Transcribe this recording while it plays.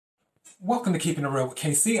Welcome to Keeping It Real with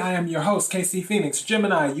KC. I am your host, KC Phoenix.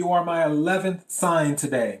 Gemini, you are my 11th sign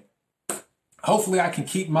today. Hopefully I can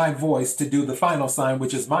keep my voice to do the final sign,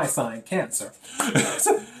 which is my sign, Cancer.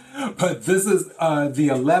 But this is the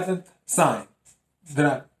 11th sign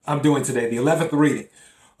that I'm doing today, the 11th reading.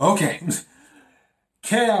 Okay.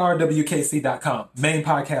 KIRWKC.com, main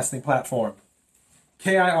podcasting platform.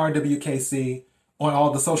 KIRWKC on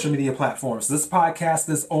all the social media platforms. This podcast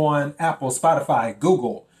is on Apple, Spotify,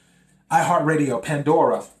 Google, iHeartRadio,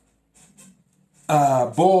 Pandora,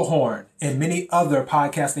 Bullhorn, and many other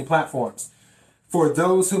podcasting platforms. For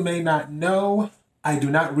those who may not know, I do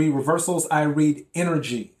not read reversals, I read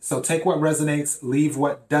energy. So take what resonates, leave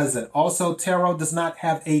what doesn't. Also, tarot does not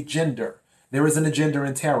have a gender. There isn't a gender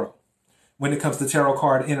in tarot when it comes to tarot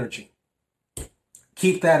card energy.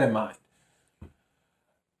 Keep that in mind.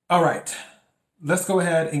 All right, let's go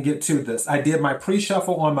ahead and get to this. I did my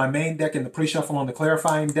pre-shuffle on my main deck and the pre-shuffle on the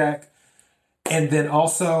clarifying deck. And then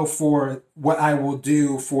also for what I will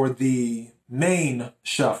do for the main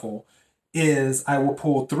shuffle is I will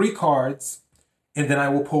pull 3 cards and then I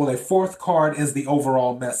will pull a 4th card as the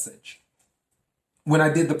overall message. When I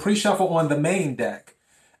did the pre-shuffle on the main deck,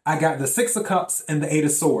 I got the 6 of Cups and the 8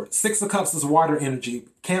 of Swords. 6 of Cups is water energy,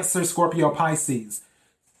 Cancer, Scorpio, Pisces.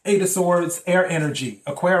 8 of Swords, air energy,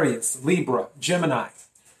 Aquarius, Libra, Gemini.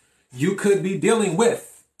 You could be dealing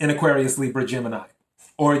with an Aquarius, Libra, Gemini.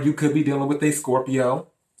 Or you could be dealing with a Scorpio,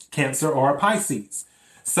 Cancer, or a Pisces.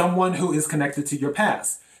 Someone who is connected to your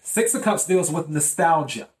past. 6 of Cups deals with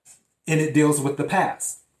nostalgia, and it deals with the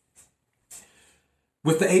past.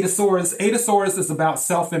 With the 8 of Swords is about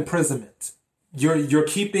self-imprisonment. You're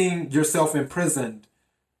keeping yourself imprisoned,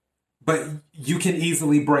 but you can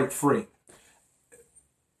easily break free.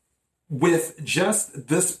 With just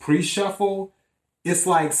this pre-shuffle, it's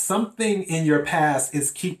like something in your past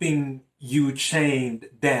is keeping you chained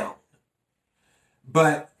down.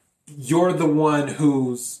 But you're the one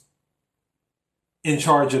who's in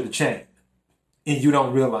charge of the chain, and you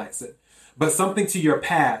don't realize it. But something to your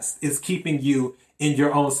past is keeping you in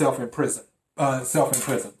your own self-imprison.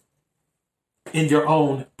 In your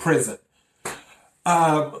own prison.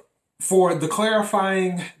 For the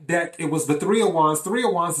clarifying deck, it was the 3 of Wands. 3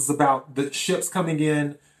 of Wands is about the ships coming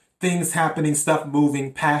in, things happening, stuff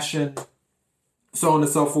moving, passion, so on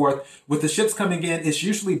and so forth. With the ships coming in, it's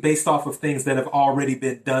usually based off of things that have already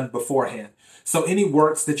been done beforehand. So any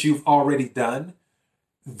works that you've already done,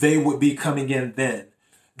 they would be coming in then.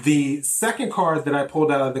 The second card that I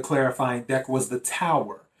pulled out of the clarifying deck was the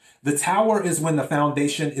Tower. The Tower is when the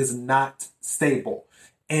foundation is not stable.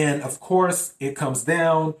 And of course, it comes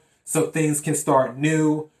down so things can start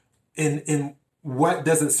new. And what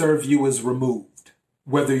doesn't serve you is removed.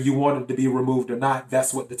 Whether you want it to be removed or not,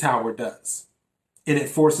 that's what the Tower does. And it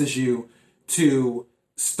forces you to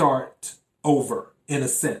start over, in a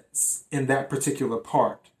sense, in that particular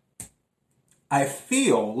part. I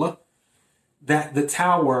feel that the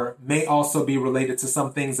Tower may also be related to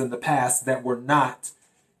some things in the past that were not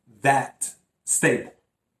that stable.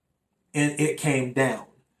 And it came down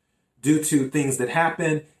due to things that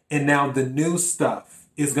happened. And now the new stuff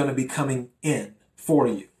is going to be coming in for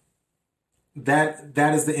you. That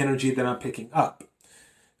is the energy that I'm picking up.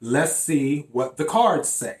 Let's see what the cards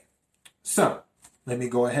say. So let me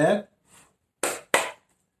go ahead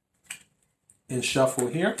and shuffle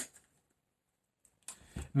here.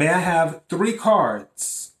 May I have 3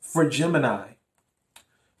 cards for Gemini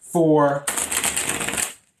for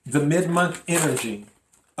the mid-month energy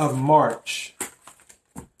of March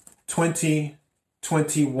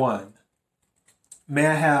 2021. May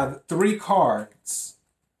I have 3 cards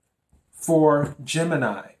for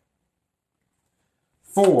Gemini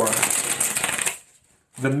for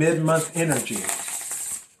the mid-month energy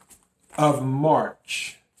of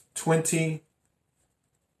March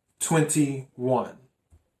 2021.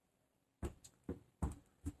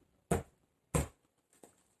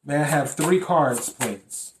 May I have 3 cards,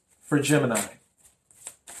 please, for Gemini?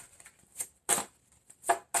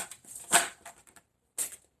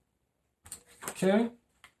 Okay.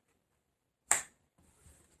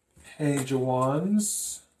 Page of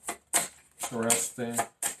Wands. Interesting.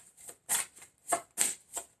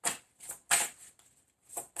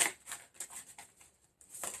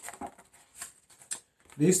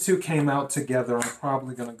 These two came out together. I'm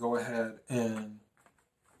probably going to go ahead and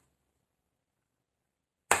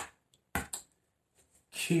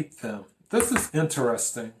keep them. This is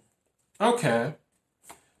interesting. Okay.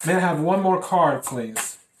 May I have one more card,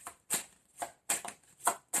 please?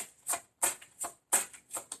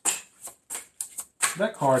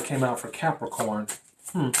 That card came out for Capricorn.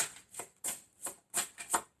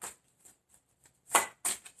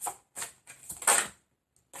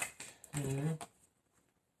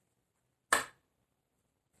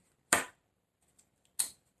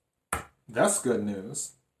 That's good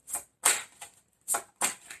news.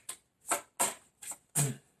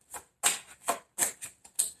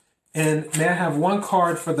 And may I have one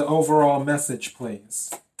card for the overall message, please?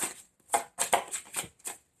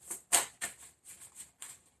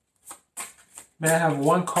 May I have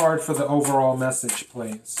one card for the overall message,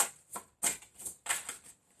 please?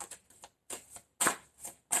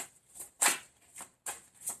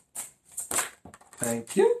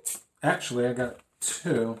 Thank you. Actually, I got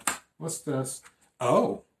two. What's this?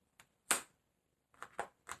 Oh.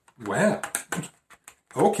 Well.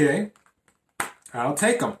 Okay. I'll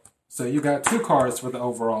take them. So you got two cards for the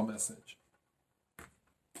overall message.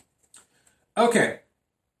 Okay.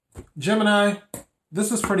 Gemini,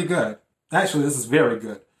 this is pretty good. Actually, this is very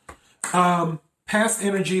good. Past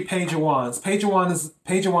energy, Page of Wands. Page of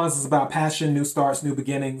Wands is about passion, new starts, new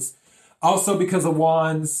beginnings. Also, because of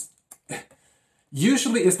Wands,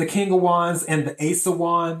 usually it's the King of Wands and the Ace of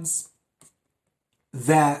Wands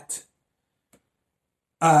that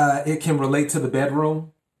it can relate to the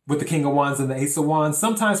bedroom with the King of Wands and the Ace of Wands.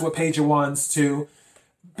 Sometimes with Page of Wands too.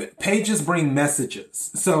 Pages bring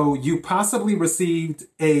messages. So you possibly received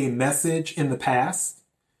a message in the past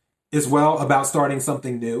as well about starting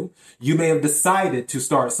something new. You may have decided to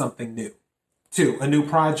start something new too. A new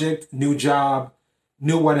project, new job,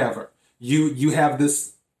 new whatever. You have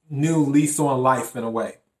this new lease on life in a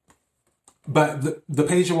way. But the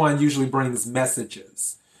Page of Wands usually brings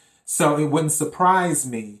messages. So it wouldn't surprise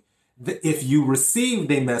me that if you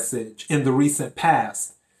received a message in the recent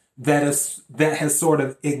past that has sort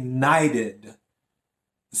of ignited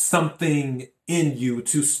something in you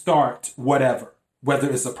to start whatever, whether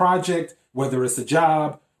it's a project, whether it's a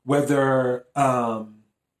job, whether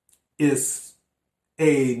it's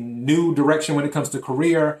a new direction when it comes to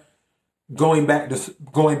career, going back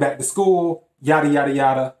to school, yada yada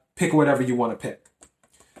yada. Pick whatever you want to pick.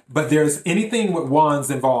 But there's anything with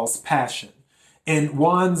Wands involves passion, and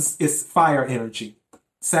Wands is fire energy.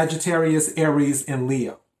 Sagittarius, Aries, and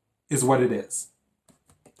Leo is what it is.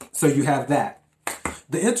 So you have that.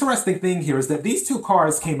 The interesting thing here is that these two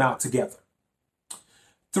cards came out together.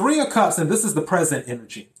 Three of Cups, and this is the present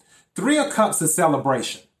energy. Three of Cups is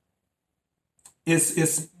celebration.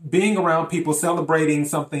 It's being around people, celebrating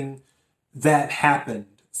something that happened,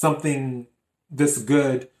 something that's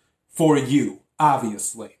good for you,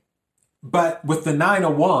 obviously. But with the Nine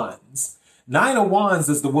of Wands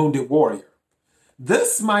is the wounded warrior.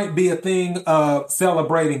 This might be a thing of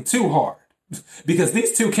celebrating too hard because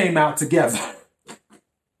these two came out together.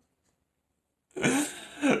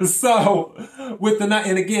 So with the Nine,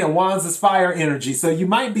 and again, Wands is fire energy. So you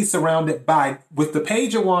might be surrounded by, with the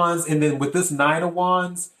Page of Wands and then with this Nine of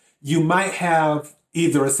Wands, you might have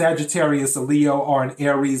either a Sagittarius, a Leo, or an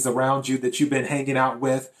Aries around you that you've been hanging out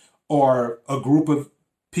with, or a group of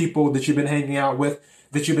people that you've been hanging out with,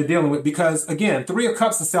 that you've been dealing with. Because again, Three of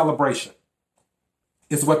Cups is celebration.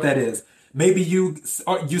 Is what that is. Maybe you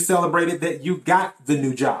celebrated that you got the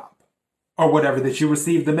new job or whatever, that you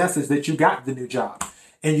received the message that you got the new job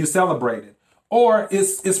and you celebrated. Or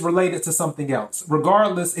it's related to something else.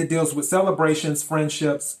 Regardless, it deals with celebrations,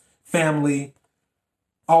 friendships, family,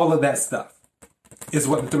 all of that stuff is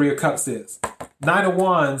what the Three of Cups is. Nine of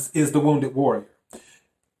Wands is the wounded warrior.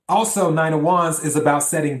 Also, Nine of Wands is about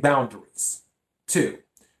setting boundaries too.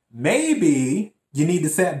 Maybe you need to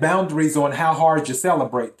set boundaries on how hard you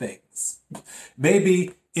celebrate things.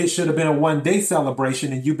 Maybe it should have been a one-day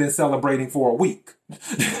celebration and you've been celebrating for a week.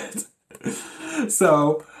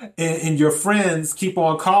 So, and your friends keep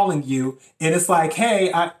on calling you and it's like,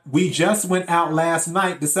 hey, we just went out last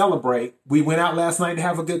night to celebrate. We went out last night to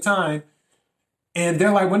have a good time. And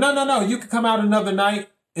they're like, well, no, you can come out another night.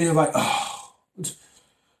 And you're like, oh,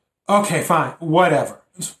 okay, fine, whatever.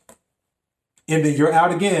 And then you're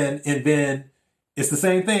out again, and then it's the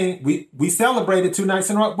same thing. We celebrated 2 nights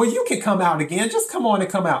in a row. Well, you can come out again. Just come on and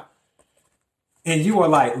come out. And you are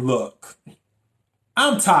like, look,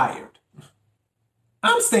 I'm tired.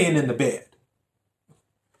 I'm staying in the bed.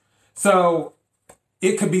 So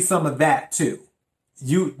it could be some of that too.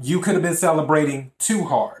 You could have been celebrating too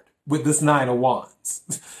hard with this Nine of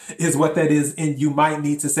Wands is what that is. And you might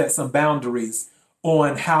need to set some boundaries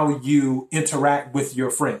on how you interact with your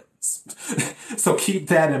friends. So keep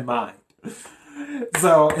that in mind.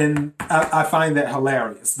 So, and I find that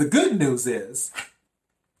hilarious. The good news is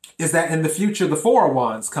that in the future, the Four of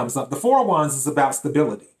Wands comes up. The Four of Wands is about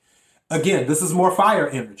stability. Again, this is more fire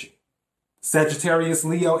energy. Sagittarius,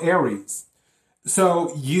 Leo, Aries.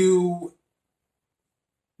 So you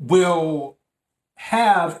will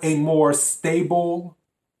have a more stable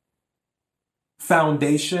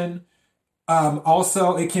foundation.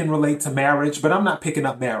 Also, it can relate to marriage, but I'm not picking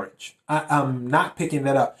up marriage. I'm not picking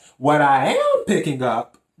that up. What I am picking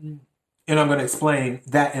up, and I'm going to explain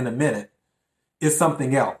that in a minute, is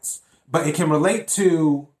something else. But it can relate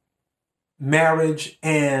to marriage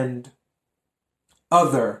and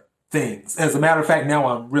other things. As a matter of fact, now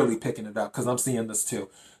I'm really picking it up because I'm seeing this too.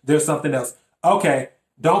 There's something else. Okay,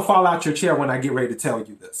 don't fall out your chair when I get ready to tell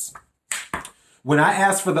you this. When I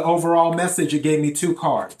asked for the overall message, it gave me two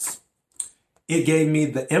cards. It gave me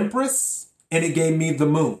the Empress and it gave me the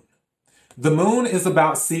Moon. The Moon is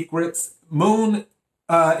about secrets. Moon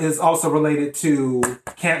is also related to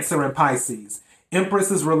Cancer and Pisces. Empress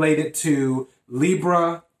is related to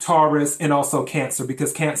Libra, Taurus, and also Cancer,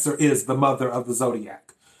 because Cancer is the mother of the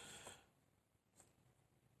zodiac.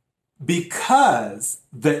 Because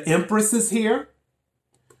the Empress is here,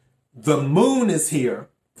 the Moon is here,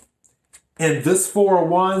 and this Four of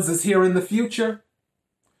Wands is here in the future.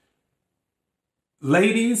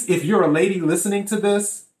 Ladies, if you're a lady listening to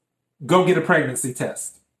this, go get a pregnancy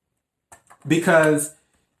test. Because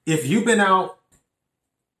if you've been out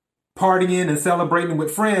partying and celebrating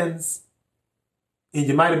with friends, and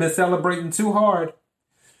you might have been celebrating too hard,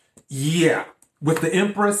 yeah, with the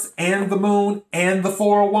Empress and the Moon and the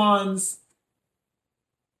Four of Wands,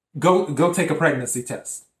 go take a pregnancy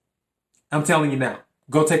test. I'm telling you now,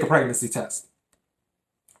 go take a pregnancy test.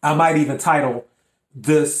 I might even title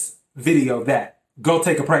this video that, go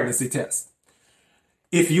take a pregnancy test.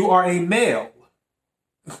 If you are a male,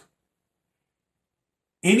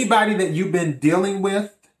 anybody that you've been dealing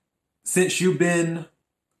with since you've been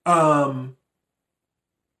partying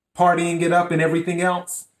it up and everything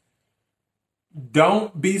else,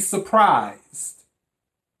 don't be surprised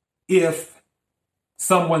if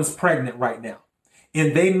someone's pregnant right now.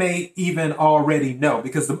 And they may even already know,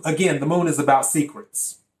 because again, the Moon is about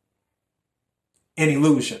secrets and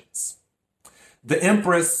illusions. The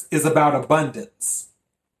Empress is about abundance.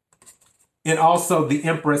 And also the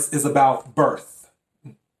Empress is about birth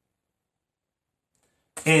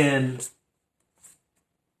and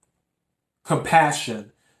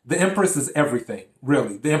compassion. The Empress is everything,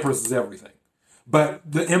 really. The Empress is everything. But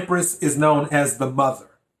the Empress is known as the mother.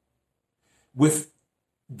 With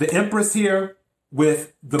the Empress here,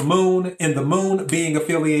 with the Moon, and the Moon being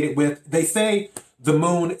affiliated with, they say the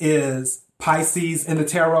Moon is Pisces in the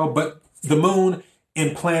tarot, but the Moon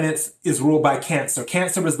in planets is ruled by Cancer.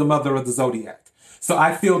 Cancer is the mother of the zodiac. So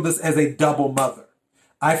I feel this as a double mother.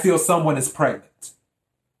 I feel someone is pregnant.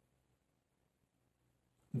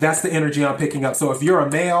 That's the energy I'm picking up. So if you're a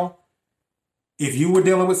male, if you were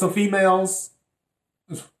dealing with some females,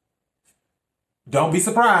 don't be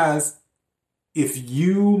surprised if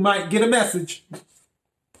you might get a message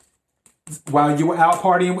while you were out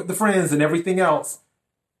partying with the friends and everything else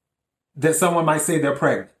that someone might say they're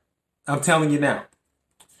pregnant. I'm telling you now.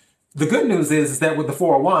 The good news is that with the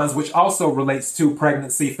Four of Wands, which also relates to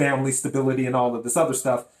pregnancy, family, stability, and all of this other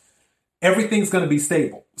stuff, everything's going to be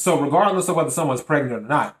stable. So regardless of whether someone's pregnant or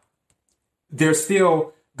not, there's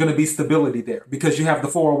still going to be stability there because you have the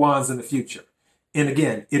Four of Wands in the future. And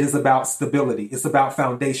again, it is about stability. It's about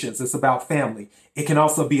foundations. It's about family. It can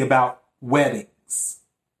also be about weddings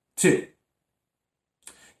too.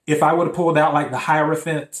 If I would have pulled out like the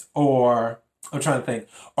Hierophant, or I'm trying to think,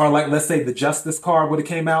 or like, let's say the Justice card would have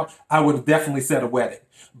came out, I would have definitely said a wedding.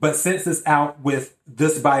 But since it's out with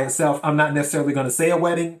this by itself, I'm not necessarily going to say a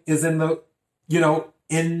wedding is in the,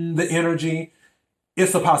 in the energy.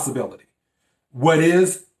 It's a possibility. What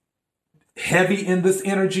is heavy in this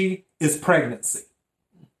energy is pregnancy.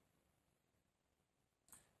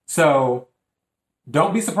 So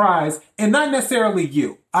don't be surprised. And not necessarily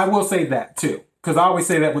you. I will say that too, because I always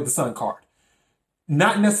say that with the Sun card.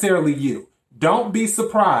 Not necessarily you. Don't be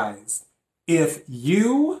surprised if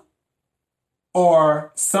you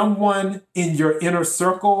or someone in your inner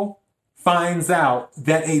circle finds out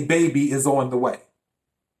that a baby is on the way.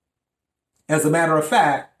 As a matter of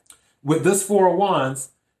fact, with this Four of Wands,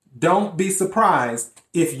 don't be surprised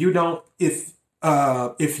if you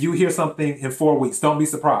hear something in 4 weeks. Don't be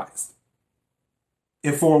surprised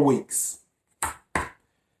in 4 weeks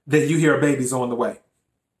that you hear a baby's on the way.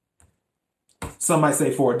 Some might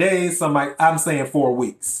say 4 days. I'm saying 4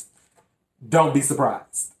 weeks. Don't be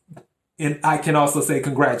surprised. And I can also say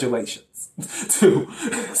congratulations too.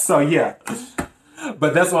 So yeah,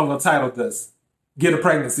 but that's what I'm going to title this. Get a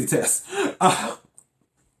pregnancy test.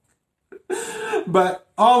 But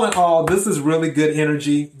all in all, this is really good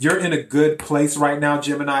energy. You're in a good place right now,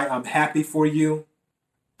 Gemini. I'm happy for you.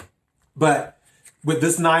 But with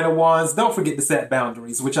this Nine of Wands, don't forget to set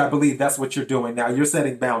boundaries, which I believe that's what you're doing now. You're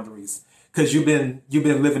setting boundaries because you've been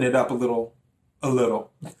living it up a little a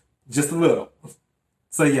little, just a little.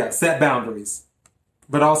 So yeah, set boundaries.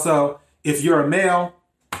 But also, if you're a male,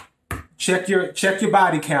 check your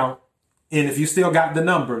body count. And if you still got the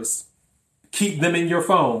numbers, keep them in your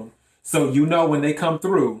phone. So you know when they come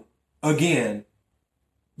through, again,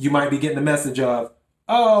 you might be getting a message of,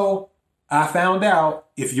 oh, I found out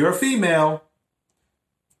if you're a female,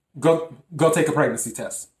 go take a pregnancy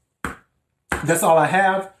test. That's all I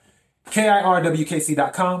have.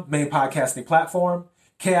 KIRWKC.com, main podcasting platform.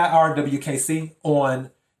 KIRWKC on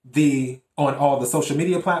all the social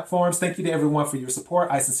media platforms. Thank you to everyone for your support.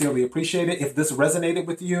 I sincerely appreciate it. If this resonated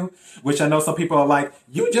with you, which I know some people are like,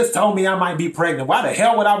 you just told me I might be pregnant. Why the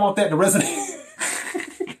hell would I want that to resonate?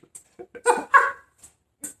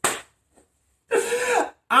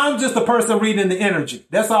 I'm just a person reading the energy.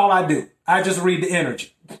 That's all I do. I just read the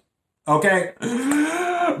energy. Okay?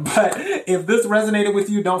 But if this resonated with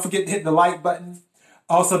you, don't forget to hit the like button.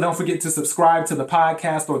 Also, don't forget to subscribe to the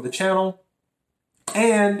podcast or the channel.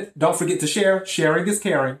 And don't forget to share. Sharing is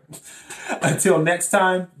caring. Until next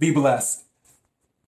time, be blessed.